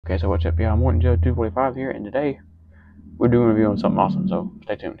Okay, so what's up, y'all? Morton Joe 245 here, and today we're doing a review on something awesome, so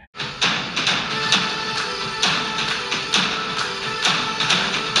stay tuned.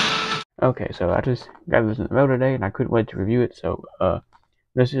 Okay, so I just got this in the mail today, and I couldn't wait to review it. So,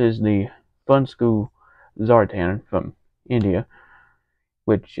 this is the Funskool Zartan from India,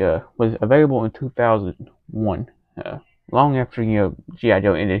 which was available in 2001, long after G.I.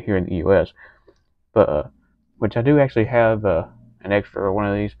 Joe ended here in the U.S. But which I do actually have an extra one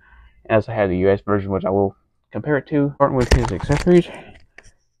of these, as I have the U.S. version, which I will compare it to. Starting with his accessories,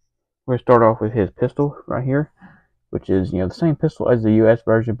 we're going to start off with his pistol right here, which is the same pistol as the US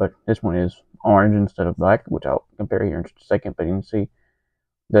version, but this one is orange instead of black, which I'll compare here in just a second. But you can see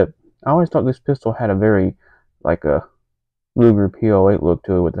that I always thought this pistol had a very like a Luger PO8 look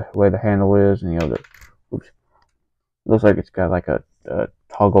to it, with the way the handle is, and oops, looks like it's got like a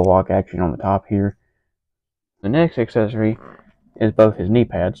toggle lock action on the top here. The next accessory is both his knee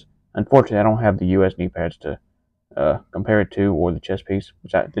pads. Unfortunately, I don't have the US knee pads to compare it to, or the chest piece,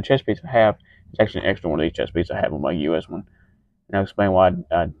 the chest piece I have is actually an extra one of these chest pieces I have on my US one, and I'll explain why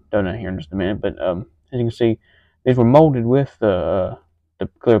I done it here in just a minute. But as you can see, these were molded with the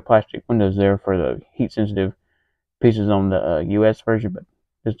clear plastic windows there for the heat sensitive pieces on the US version, but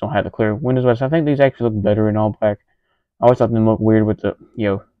just don't have the clear windows. So I think these actually look better in all black. I always thought them looked weird with the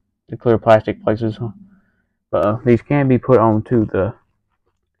the clear plastic places, but these can be put onto the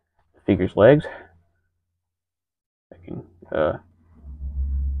figure's legs. I can go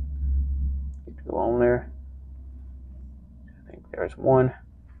on there. I think there's one.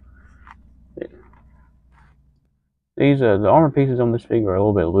 These the armor pieces on this figure are a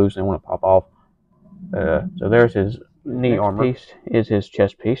little bit loose and want to pop off. So there's his knee armor piece. Is his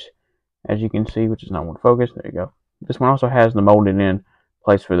chest piece, as you can see, which is not one focus. There you go. This one also has the molded in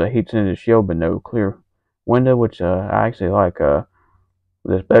place for the heat sensitive shield, but no clear window, which I actually like.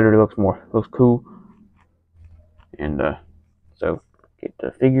 This better. It looks cool. And so get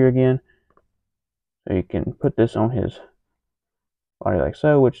the figure again. So you can put this on his body like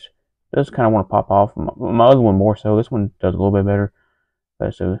so, which does kind of want to pop off. My other one more so. This one does a little bit better.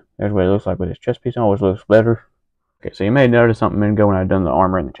 So there's what it looks like with his chest piece. It always looks better. Okay, so you may notice something when I've done the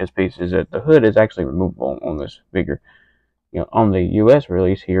armor and the chest piece is that the hood is actually removable on this figure. On the US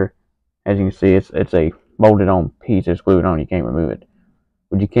release here, as you can see, it's a molded on piece. It's glued on. You can't remove it.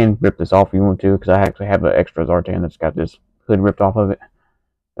 But you can rip this off if you want to, because I actually have an extra Zartan that's got this hood ripped off of it,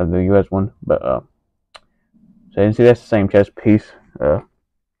 of the US one. But so you can see that's the same chest piece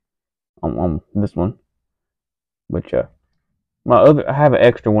on this one. Which I have an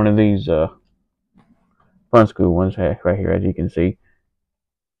extra one of these Funskool ones right here, as you can see.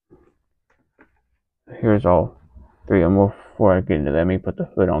 Here's all three of them. Well, before I get into that, let me put the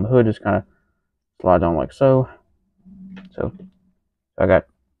hood on. The hood just kind of slides on like so. So I got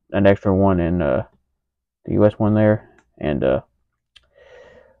an extra one in the US one there, and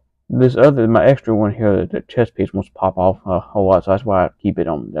my extra one here, the chest piece wants to pop off a whole lot, so that's why I keep it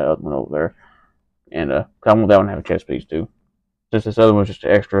on the other one over there. And I want that one to have a chest piece too. Just this other one's just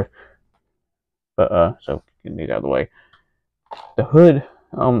an extra. But so get these out of the way. The hood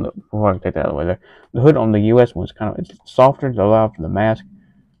before I take that out of the way there, the hood on the US one is it's softer to allow for the mask,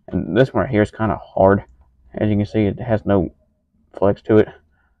 and this one right here is kind of hard. As you can see, it has no flex to it,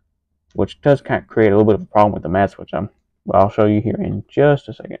 which does kind of create a little bit of a problem with the mask, which I'll show you here in just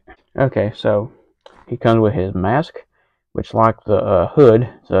a second. Okay, so he comes with his mask, which, like the hood,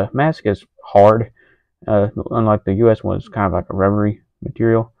 the mask is hard. Unlike the US one, it's kind of like a rubbery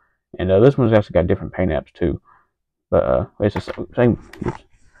material, and this one's actually got different paint apps too. But it's the same.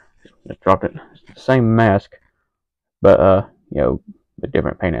 Just dropped it. It's the same mask, but the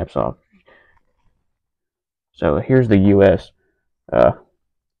different paint apps off. So here's the US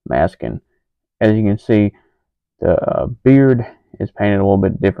mask, and as you can see, the beard is painted a little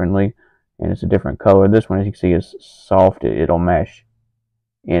bit differently, and it's a different color. This one, as you can see, is soft. It'll mesh,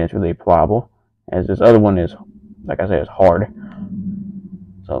 and it's really pliable. As this other one is, like I said, it's hard.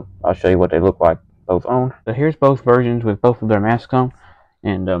 So I'll show you what they look like both on. So here's both versions with both of their masks on,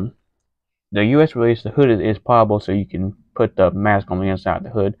 and the US release, the hood is pliable, so you can put the mask on the inside of the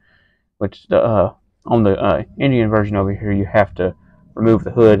hood. Which on the Indian version over here, you have to remove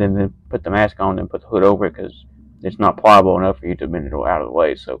the hood and then put the mask on and put the hood over it, because it's not pliable enough for you to bend it out of the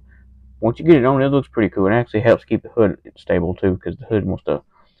way. So once you get it on, it looks pretty cool. It actually helps keep the hood stable too, because the hood wants to,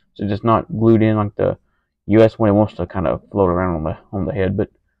 so it's just not glued in like the US one. It wants to kind of float around on the head. But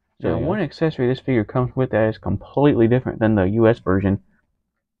so one accessory this figure comes with that is completely different than the US version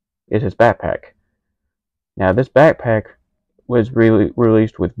is his backpack. Now this backpack was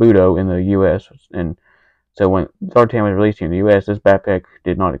released with Budo in the US, and So when Zartan was released in the US, this backpack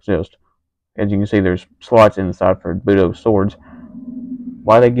did not exist. As you can see, there's slots inside for Budo's swords.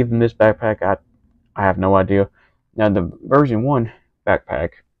 Why they give them this backpack, I have no idea. Now the version 1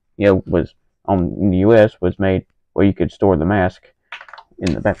 backpack, was in the US was made where you could store the mask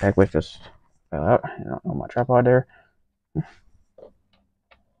in the backpack, which just fell out on my tripod there.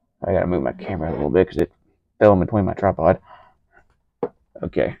 I gotta move my camera a little bit because it fell in between my tripod.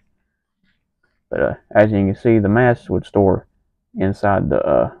 Okay, but as you can see, the mask would store inside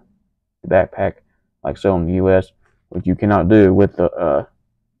the backpack, like so in the US, which you cannot do with the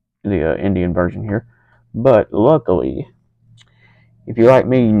Indian version here. But luckily, if you're like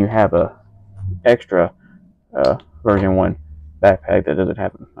me and you have a extra version 1 backpack that doesn't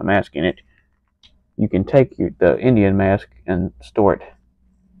have a mask in it, you can take the Indian mask and store it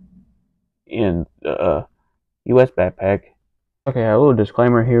in the US backpack. Okay, a little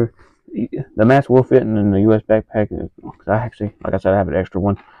disclaimer here. The mask will fit in the US backpack because I actually, like I said, I have an extra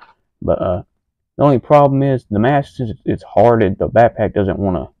one. But the only problem is the mask, since it's hard, the backpack doesn't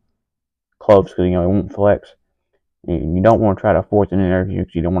want to close because it won't flex. You don't want to try to force it in there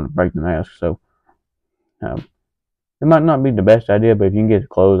because you don't want to break the mask. So it might not be the best idea, but if you can get it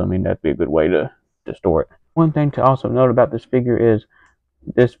closed, I mean, that'd be a good way to store it. One thing to also note about this figure is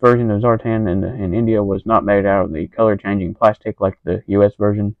this version of Zartan in India was not made out of the color changing plastic like the US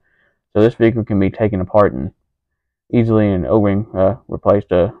version. So this figure can be taken apart and easily an O-ring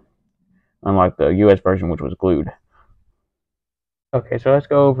replaced, unlike the US version, which was glued. Okay, so let's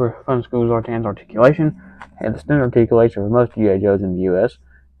go over Funskool Zartan's articulation. It had the standard articulation for most G.I. Joes in the US.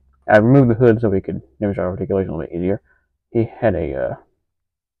 I removed the hood so we could demonstrate articulation a little bit easier. He had a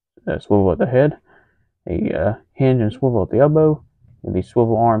swivel at the head, a hinge and swivel at the elbow, and the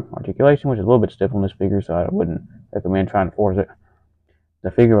swivel arm articulation, which is a little bit stiff on this figure, so I wouldn't recommend trying to force it.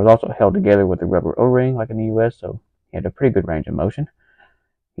 The figure was also held together with a rubber O-ring like in the US, so he had a pretty good range of motion.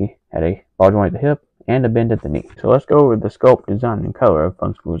 He had a ball joint at the hip and a bend at the knee. So let's go over the sculpt, design, and color of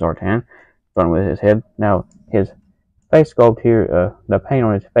Funskool Zartan, starting with his head. Now, his face sculpt here, the paint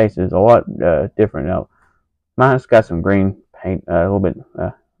on his face is a lot different. Now, mine's got some green paint, a little bit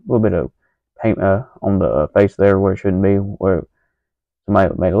of paint on the face there where it shouldn't be, where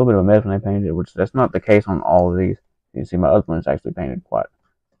somebody made a little bit of a mess when they painted it, which that's not the case on all of these. You can see my other one's actually painted quite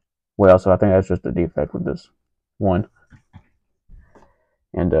well, so I think that's just a defect with this one.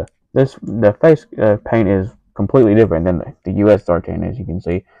 And the face paint is completely different than the US Zartan, as you can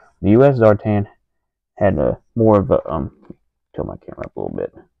see. The US Zartan had more of a tilt my camera up a little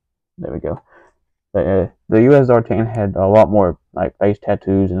bit. There we go. But, the US Zartan had a lot more like face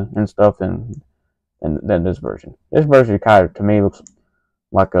tattoos and stuff than this version. This version kind of, to me, looks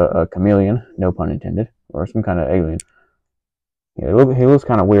like a chameleon, no pun intended, or some kind of alien. Yeah, he looks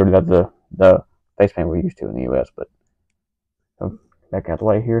kind of weird about the face paint we're used to in the US, but back out the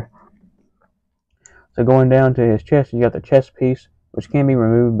way here. So going down to his chest, you got the chest piece, which can be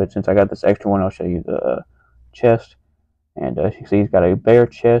removed, but since I got this extra one, I'll show you the chest. And you can see he's got a bare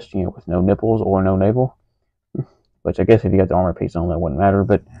chest, with no nipples or no navel. Which I guess if you got the armor piece on, that wouldn't matter,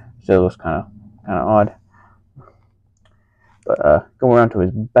 but still looks kind of odd. But going around to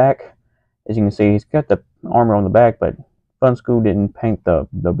his back, as you can see, he's got the armor on the back, but Funskool didn't paint the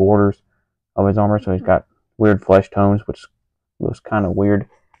borders of his armor, so he's got weird flesh tones, which looks kind of weird.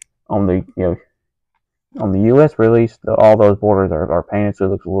 On the on the US release, all those borders are painted, so it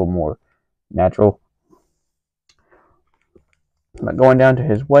looks a little more natural. But going down to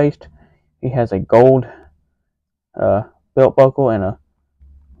his waist, he has a gold belt buckle and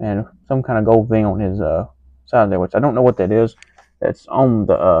some kind of gold thing on his side there, which I don't know what that is. That's on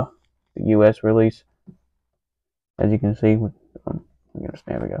the US release, as you can see.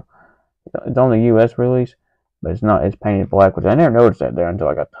 There we go. It's on the US release, but it's not. It's painted black, which I never noticed that there until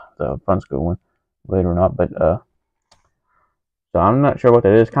I got the Funskool one, believe it or not. But so I'm not sure what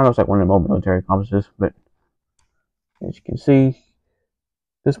that is. Kind of looks like one of the old military compasses, but as you can see,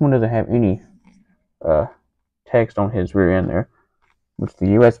 this one doesn't have any text on his rear end there, which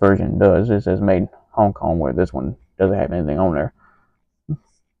the US version does. It says made in Hong Kong, where this one doesn't have anything on there.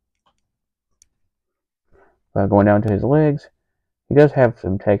 Going down to his legs, he does have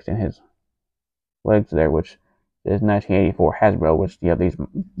some text in his legs there, which is 1984 Hasbro, which these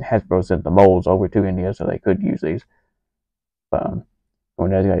Hasbro sent the molds over to India, so they could use these.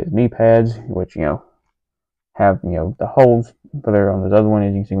 Going down, he's got his knee pads, which have the holes for there on this other one,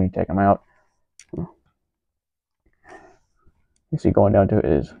 as you can see when you take them out. You see going down to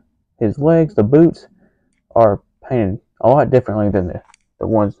his legs, the boots are painted a lot differently than the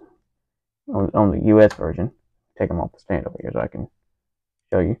ones on the US version. Take them off the stand over here so I can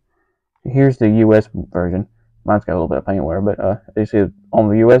show you. Here's the US version. Mine's got a little bit of paint wear, but you see on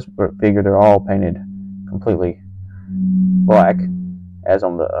the US figure they're all painted completely black, as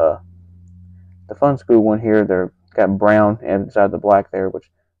on the Funskool one here they're got brown inside the black there, which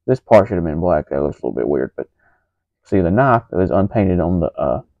this part should have been black. That looks a little bit weird, but see the knife is unpainted on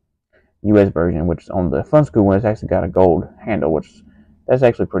the US version, which on the Funskool one it's actually got a gold handle, which that's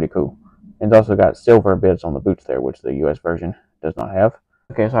actually pretty cool. And it's also got silver bits on the boots there, which the US version does not have.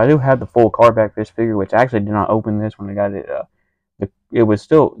 Okay, so I do have the full card back for this figure, which I actually did not open this when I got it. It was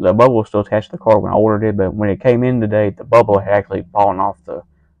still, the bubble was still attached to the card when I ordered it, but when it came in today, the bubble had actually fallen off the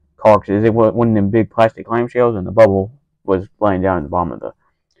card because it was one of them big plastic clamshells, and the bubble was laying down in the bottom of the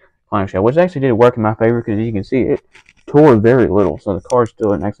clamshell, which actually did work in my favor because you can see it tore very little, so the card's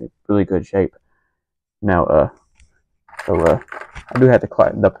still in actually really good shape. Now, I do have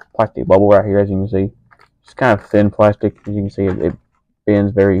the plastic bubble right here, as you can see. It's kind of thin plastic, as you can see. It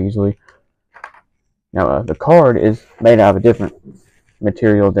bends very easily. Now, the card is made out of a different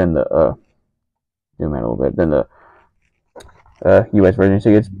material than the zoom out a little bit, than the US version.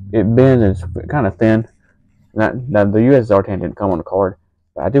 See, it bends and it's kind of thin. Now, the US Zartan didn't come on the card,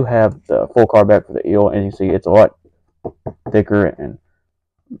 but I do have the full card back for the eel, and you see it's a lot thicker and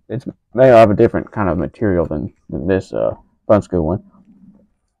it's made out of a different kind of material than this Funskool one.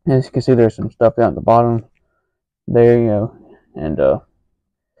 As you can see, there's some stuff down at the bottom there, you know, and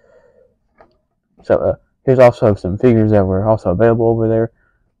so here's also some figures that were also available over there,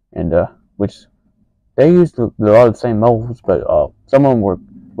 and which they used a lot of the same molds, but some of them were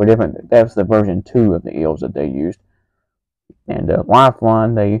different. That was the version 2 of the eels that they used. And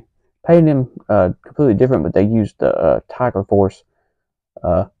Lifeline, they painted them completely different, but they used the Tiger Force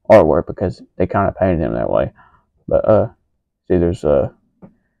artwork because they kind of painted them that way. But see, there's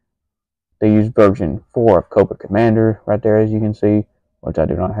they used version 4 of Cobra Commander right there, as you can see, which I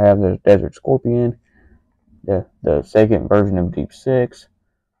do not have. There's Desert Scorpion, the second version of Deep Six,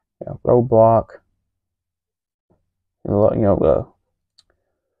 Roadblock, a lot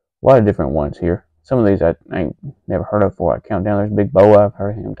of different ones here. Some of these I ain't never heard of before. I count down. There's Big Boa. I've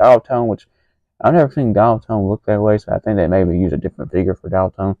heard of him. Dial Tone, which I've never seen Dial Tone look that way, so I think they maybe use a different figure for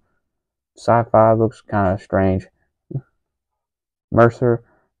Dial Tone. Sci-Fi looks kind of strange. Mercer,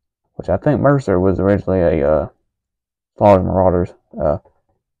 which I think Mercer was originally a Stars Marauders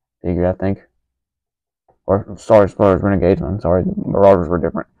figure, I think. Or Stars Renegades. I'm sorry, the Marauders were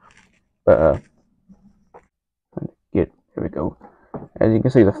different. But here we go. As you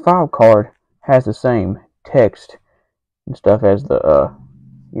can see, the file card has the same text and stuff as the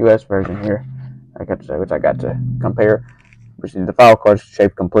US version here. Which I got to compare. Which the file card's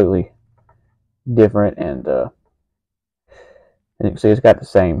shaped completely different, and you can see it's got the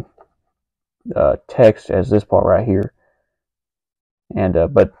same text as this part right here. And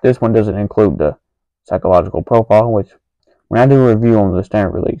but this one doesn't include the psychological profile, which when I do a review on the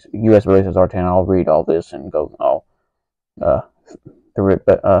standard release, US release of Zartan, I'll read all this and go all through it.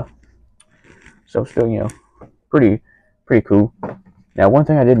 But so still, pretty cool. Now, one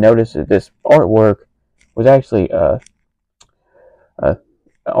thing I did notice is this artwork was actually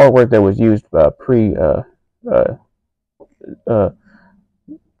artwork that was used pre the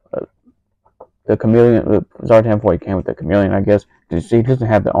chameleon. Zartan before he came with the chameleon, I guess. Because he doesn't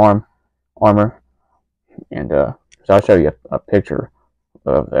have the armor, and so I'll show you a picture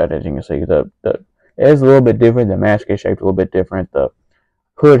of that. As you can see, it is a little bit different. The mask is shaped a little bit different. The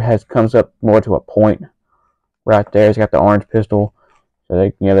hood comes up more to a point right there. It's got the orange pistol. So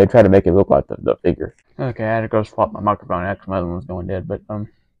they try to make it look like the figure. Okay, I had to go swap my microphone after my other one was going dead. But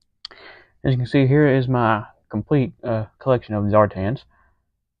as you can see, here is my complete collection of Zartans,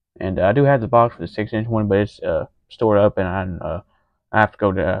 and I do have the box for the 6-inch one, but it's stored up, and I have to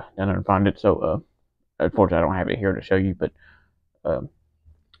go down there and find it. So unfortunately, I don't have it here to show you. But I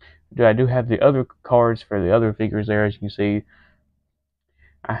do have the other cards for the other figures there. As you can see,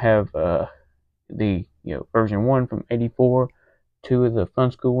 I have the version 1 from '84. 2 of the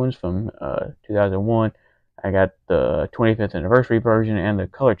Funskool ones from 2001. I got the 25th anniversary version and the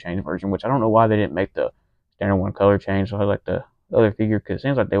color change version, which I don't know why they didn't make the standard one color change. So I like the other figure because it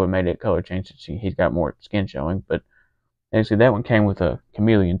seems like they would have made it color change since he's got more skin showing. But actually, that one came with a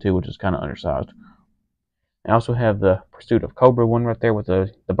chameleon too, which is kind of undersized. I also have the Pursuit of Cobra one right there with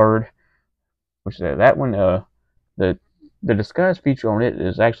the bird, which that one the disguise feature on it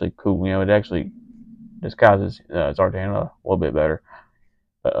is actually cool. It actually disguises Zartan a little bit better.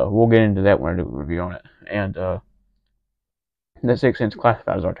 We'll get into that when I do a review on it. And the 6-inch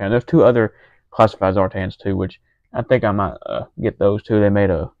classified Zartan. There's 2 other classified Zartans too, which I think I might get those too. They made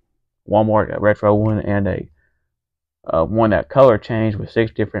a Walmart retro one and a one that color changed with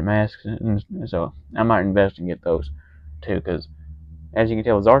 6 different masks, and so I might invest and get those too, because as you can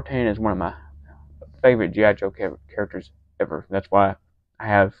tell, Zartan is one of my favorite G.I. Joe characters ever. That's why I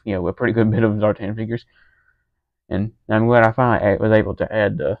have, a pretty good bit of Zartan figures. And I'm glad I finally was able to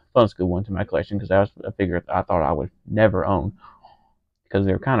add the Funskool one to my collection, because that was a figure I thought I would never own, because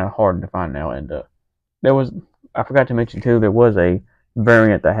they're kind of hard to find now. And I forgot to mention too, there was a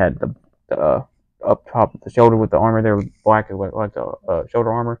variant that had the up top of the shoulder with the armor. They were black, like the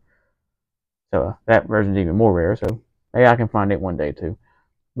shoulder armor. So that version's even more rare. So maybe I can find it one day too.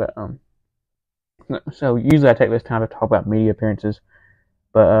 But so usually I take this time to talk about media appearances,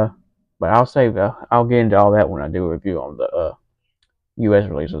 but I'll save. I'll get into all that when I do a review on the U.S.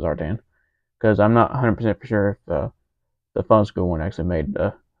 release of Zartan, because I'm not 100% for sure if the Funskool one actually made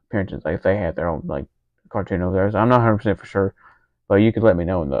appearances, like if they had their own like cartoon over there. So I'm not 100% for sure, but you could let me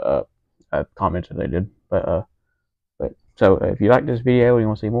know in the comments if they did. But so if you like this video and you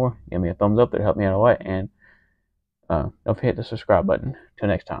want to see more, give me a thumbs up. That'll help me out a lot, and don't forget the subscribe button. Till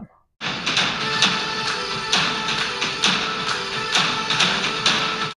next time.